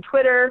engaged on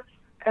Twitter.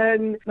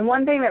 And the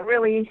one thing that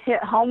really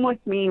hit home with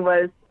me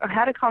was I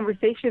had a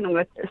conversation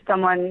with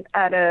someone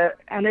at a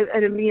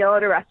meal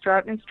at a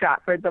restaurant in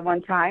Stratford the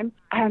one time,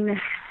 and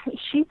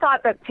she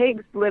thought that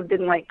pigs lived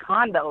in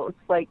condos.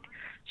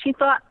 She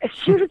thought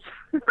she was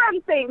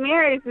from St.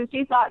 Mary's, and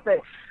she thought that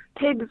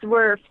pigs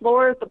were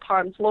floors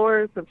upon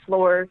floors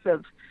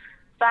of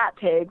fat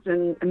pigs,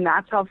 and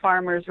that's how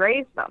farmers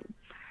raise them.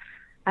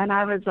 And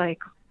I was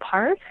like,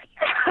 pardon?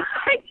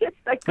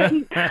 I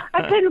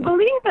couldn't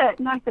believe it.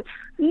 And I said,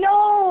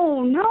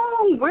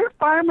 no, we're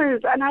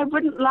farmers, and I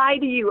wouldn't lie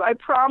to you. I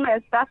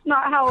promise. That's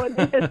not how it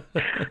is.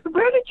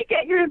 Where did you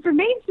get your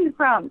information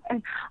from?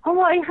 And,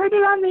 I heard it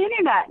on the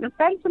internet. And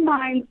friends of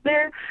mine,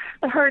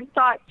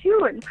 thought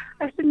too. And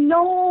I said,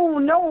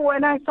 no.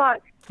 And I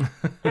thought,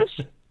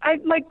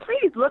 I'm like,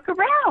 please look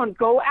around.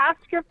 Go ask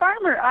your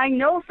farmer. I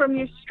know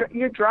from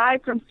your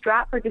drive from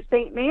Stratford to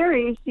St.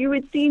 Mary's, you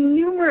would see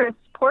numerous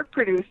pork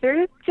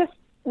producers. Just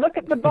look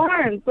at the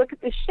barns, look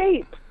at the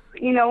shape.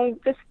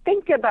 Just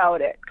think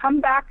about it. Come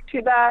back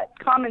to that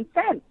common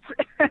sense,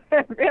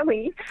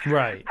 really.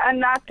 Right.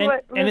 And that's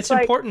and it's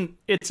important.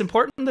 It's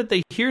important that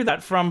they hear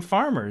that from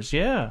farmers.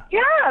 Yeah.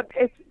 Yeah,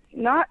 it's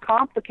not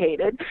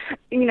complicated.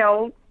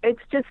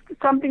 It's just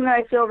something that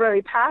I feel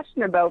really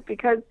passionate about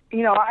because,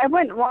 I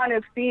wouldn't want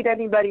to feed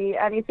anybody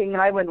anything that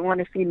I wouldn't want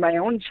to feed my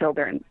own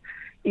children.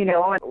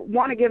 I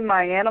want to give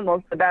my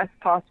animals the best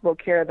possible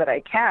care that I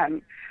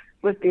can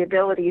with the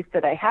abilities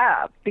that I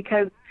have,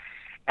 because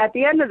at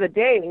the end of the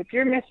day, if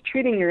you're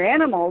mistreating your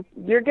animals,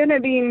 you're going to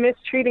be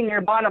mistreating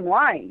your bottom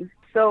line.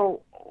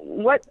 So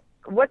what's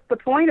the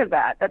point of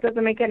that? That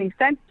doesn't make any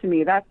sense to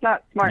me. That's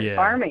not smart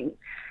farming.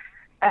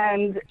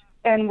 And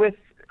with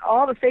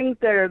all the things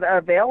that are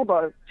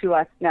available to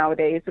us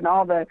nowadays, and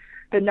all the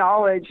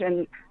knowledge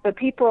and the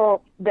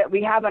people that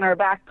we have in our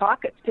back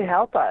pockets to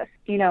help us,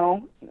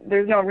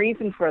 there's no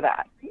reason for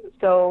that.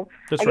 So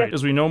that's right.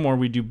 As we know more,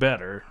 we do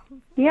better.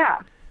 Yeah.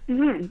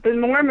 Mm-hmm. The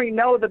more we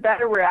know, the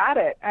better we're at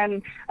it.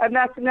 And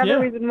that's another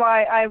reason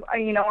why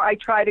I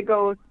try to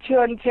go to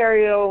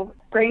Ontario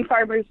grain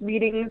farmers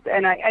meetings,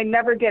 and I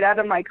never get out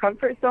of my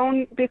comfort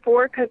zone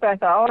before, because I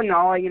thought, I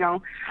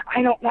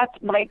don't,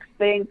 that's Mike's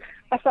thing.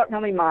 That's not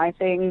really my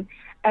thing.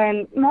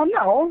 And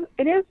no,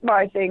 it is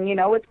my thing.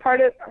 It's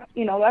part of,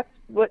 that's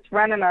what's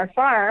running our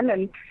farm.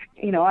 And,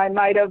 I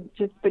might have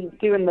just been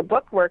doing the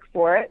book work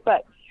for it,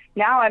 but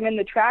now I'm in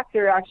the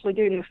tractor actually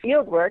doing the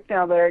field work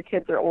now that our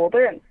kids are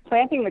older and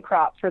planting the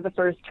crops for the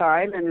first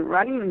time and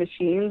running the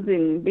machines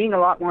and being a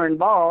lot more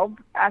involved,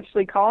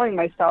 actually calling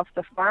myself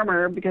the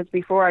farmer, because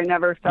before I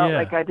never felt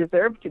like I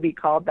deserved to be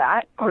called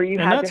that, or you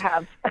had to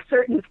have a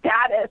certain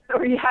status,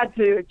 or you had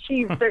to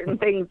achieve certain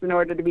things in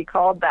order to be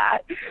called that.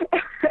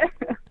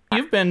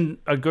 You've been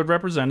a good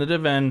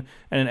representative and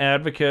an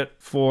advocate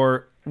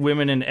for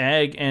women in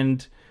ag,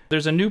 and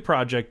there's a new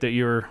project that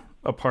you're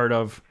a part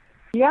of.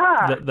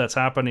 Yeah. That's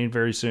happening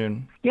very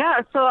soon.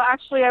 Yeah, so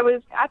actually I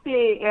was at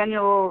the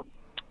annual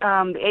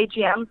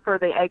AGM for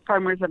the Egg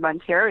Farmers of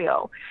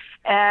Ontario,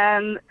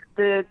 and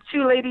the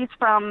two ladies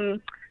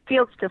from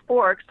Fields to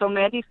Forks, so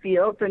Mandy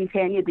Fields and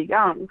Tanya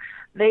DeYoung,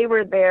 they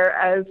were there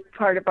as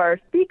part of our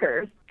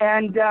speakers.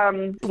 And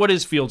what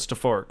is Fields to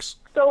Forks?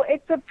 So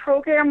it's a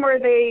program where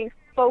they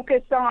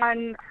focus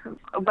on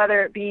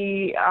whether it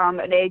be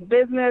an egg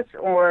business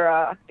or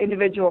a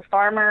individual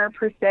farmer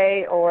per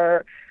se,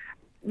 or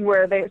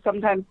where they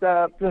sometimes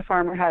the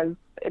farmer has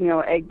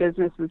egg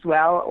business as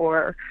well,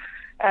 or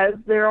as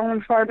their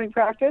own farming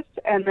practice,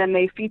 and then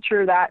they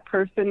feature that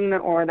person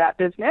or that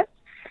business,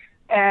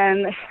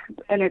 and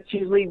it's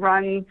usually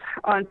run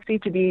on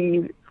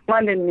CTV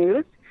London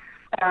News.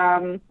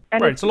 And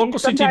it's a local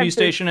CTV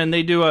station, and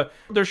they do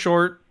their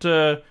short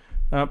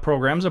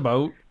programs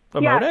about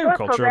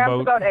agriculture,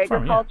 about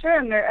agriculture,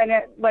 and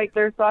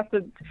there's lots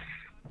of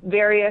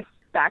various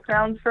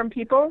backgrounds from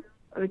people.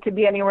 It could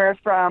be anywhere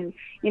from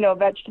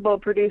vegetable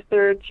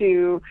producer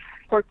to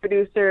pork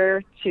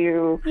producer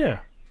to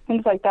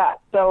things like that.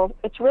 So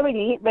it's really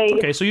neat.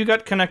 Okay, so you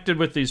got connected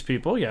with these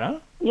people, yeah?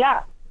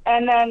 Yeah,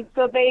 and then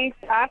so they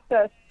asked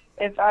us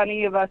if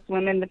any of us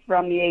women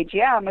from the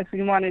AGM, if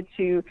we wanted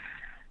to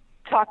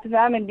talk to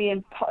them and be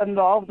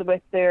involved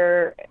with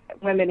their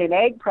Women in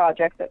Ag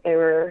project that they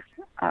were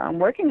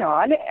working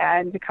on,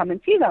 and to come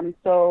and see them.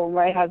 So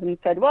my husband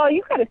said, "Well,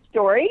 you got a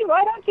story.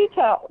 Why don't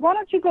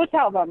you go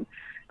tell them?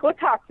 Go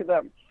talk to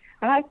them."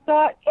 And I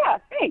thought, "Yeah,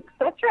 thanks.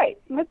 That's right.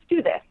 Let's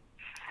do this."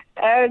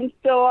 And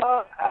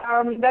so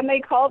then they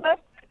called us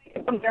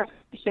from their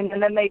station,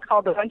 and then they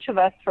called a bunch of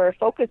us for a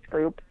focus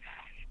group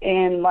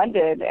in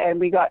London, and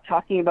we got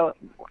talking about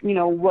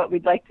what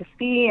we'd like to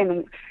see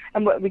and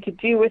what we could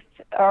do with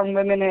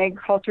women in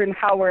agriculture and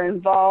how we're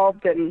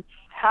involved and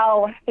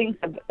how things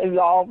have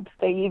evolved.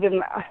 They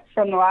even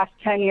from the last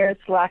 10 years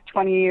to the last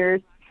 20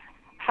 years,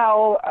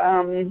 how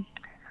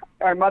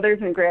our mothers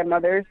and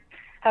grandmothers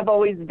have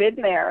always been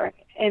there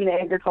in the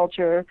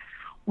agriculture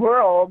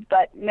world,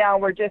 but now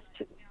we're just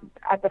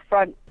at the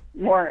front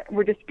more.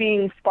 We're just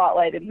being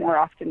spotlighted more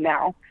often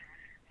now.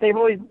 They've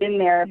always been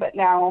there, but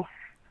now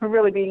we're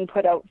really being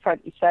put out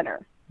front and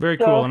center. Very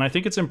cool, and I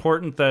think it's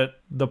important that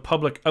the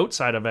public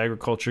outside of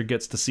agriculture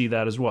gets to see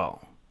that as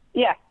well.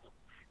 Yes,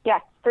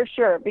 for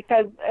sure,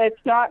 because it's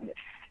not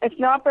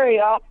very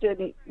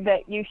often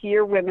that you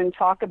hear women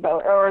talk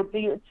about,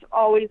 it's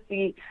always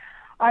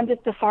I'm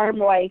just a farm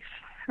wife,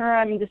 or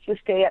I'm just a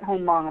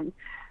stay-at-home mom.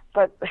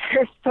 But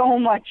there's so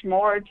much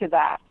more to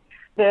that.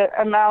 The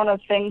amount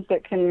of things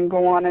that can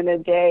go on in a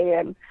day,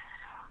 and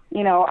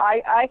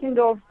I can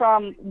go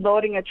from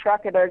loading a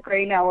truck at our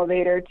grain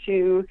elevator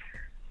to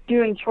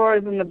doing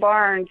chores in the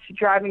barn to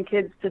driving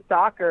kids to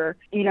soccer.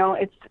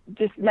 It's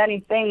just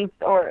many things.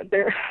 Or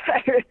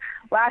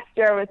last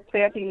year I was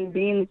planting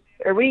beans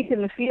or wheat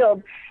in the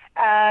field,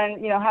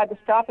 and had to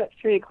stop at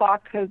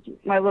 3:00 because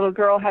my little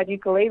girl had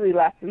ukulele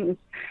lessons,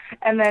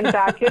 and then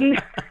back in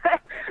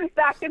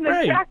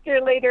the tractor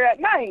later at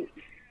night.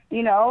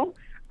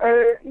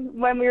 Or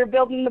when we were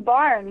building the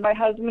barn, my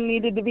husband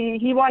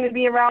he wanted to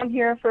be around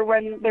here for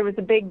when there was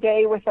a big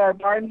day with our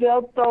barn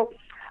build. So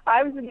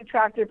I was in the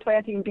tractor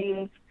planting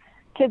beans.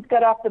 Kids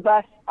got off the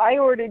bus. I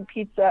ordered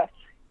pizza.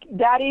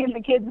 Daddy and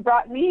the kids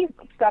brought me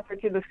supper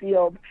to the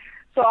field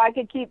so I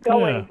could keep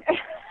going. Yeah.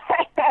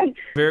 And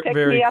pick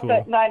me up cool.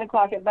 at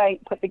 9:00 at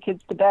night, put the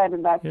kids to bed,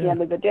 and that's the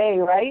end of the day,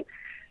 right?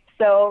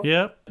 So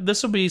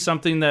this will be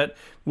something that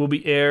will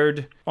be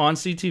aired on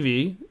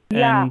CTV.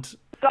 Yeah. And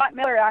Scott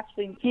Miller,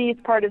 actually, he's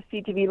part of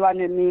CTV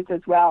London News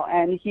as well,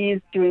 and he's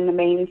doing the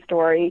main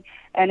story,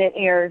 and it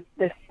airs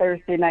this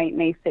Thursday night,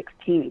 May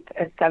 16th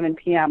at 7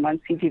 p.m. on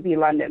CTV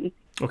London.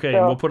 Okay,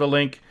 and we'll put a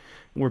link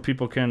where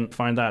people can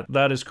find that.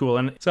 That is cool.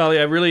 And Sally,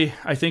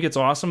 I think it's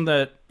awesome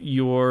that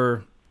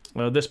you're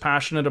this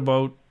passionate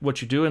about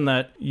what you do and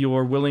that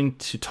you're willing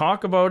to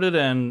talk about it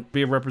and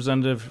be a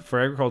representative for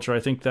agriculture. I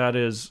think that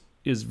is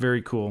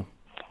very cool.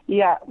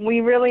 Yeah,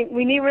 we really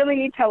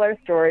need to tell our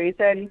stories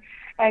and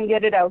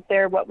get it out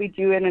there, what we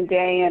do in a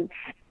day. And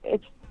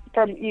it's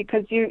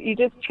because you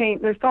just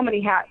change. There's so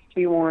many hats to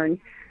be worn,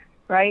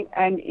 right?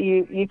 And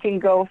you can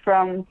go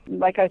from,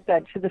 like I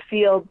said, to the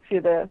field, to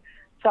the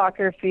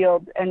soccer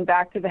field, and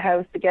back to the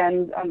house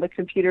again on the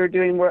computer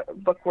doing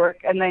book work,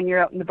 and then you're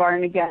out in the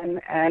barn again.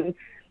 And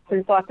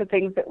there's lots of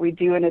things that we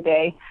do in a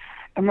day,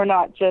 and we're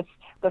not just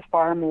the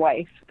farm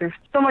wife. There's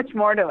so much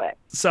more to it.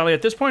 Sally,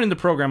 at this point in the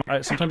program,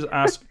 I sometimes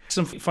ask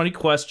some funny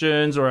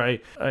questions, or I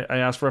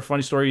ask for a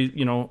funny story,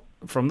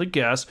 from the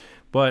guests.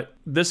 But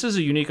this is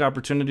a unique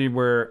opportunity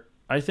where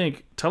I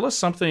think, tell us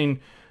something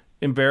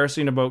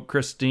embarrassing about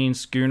Christine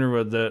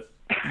Schoonerwood that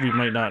we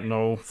might not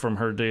know from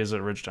her days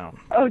at Ridgetown.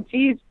 Oh,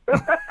 geez.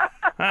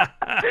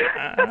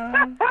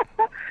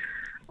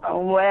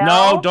 Well,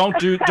 No, don't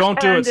do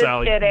it,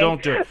 Sally. kidding.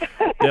 Don't do it.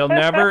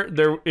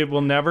 It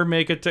will never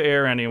make it to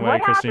air anyway.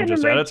 What Christine happened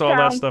just in edits all that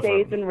Ridgetown stuff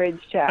stays out. in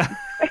Ridgetown.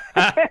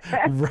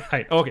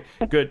 Right. Okay.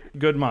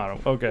 Good motto.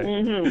 Okay.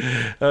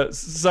 Mm-hmm.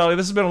 Sally,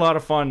 this has been a lot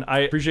of fun. I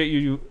appreciate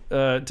you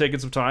taking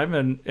some time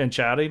and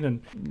chatting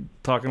and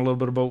talking a little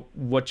bit about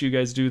what you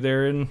guys do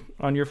there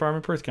on your farm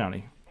in Perth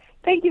County.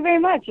 Thank you very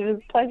much. It was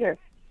a pleasure.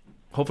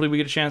 Hopefully we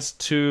get a chance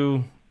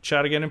to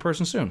chat again in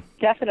person soon.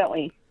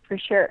 Definitely, for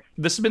sure.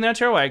 This has been the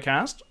Ontario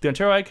AgCast. The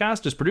Ontario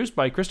AgCast is produced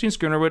by Christine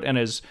Schoonerwood and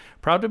is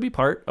proud to be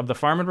part of the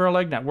Farm and Rural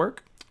Ag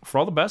Network. For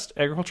all the best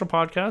agricultural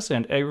podcasts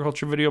and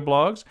agriculture video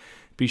blogs,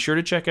 be sure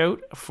to check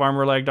out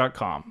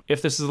farmrural.ag.com.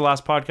 If this is the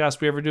last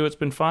podcast we ever do, it's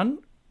been fun.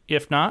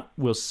 If not,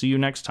 we'll see you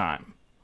next time.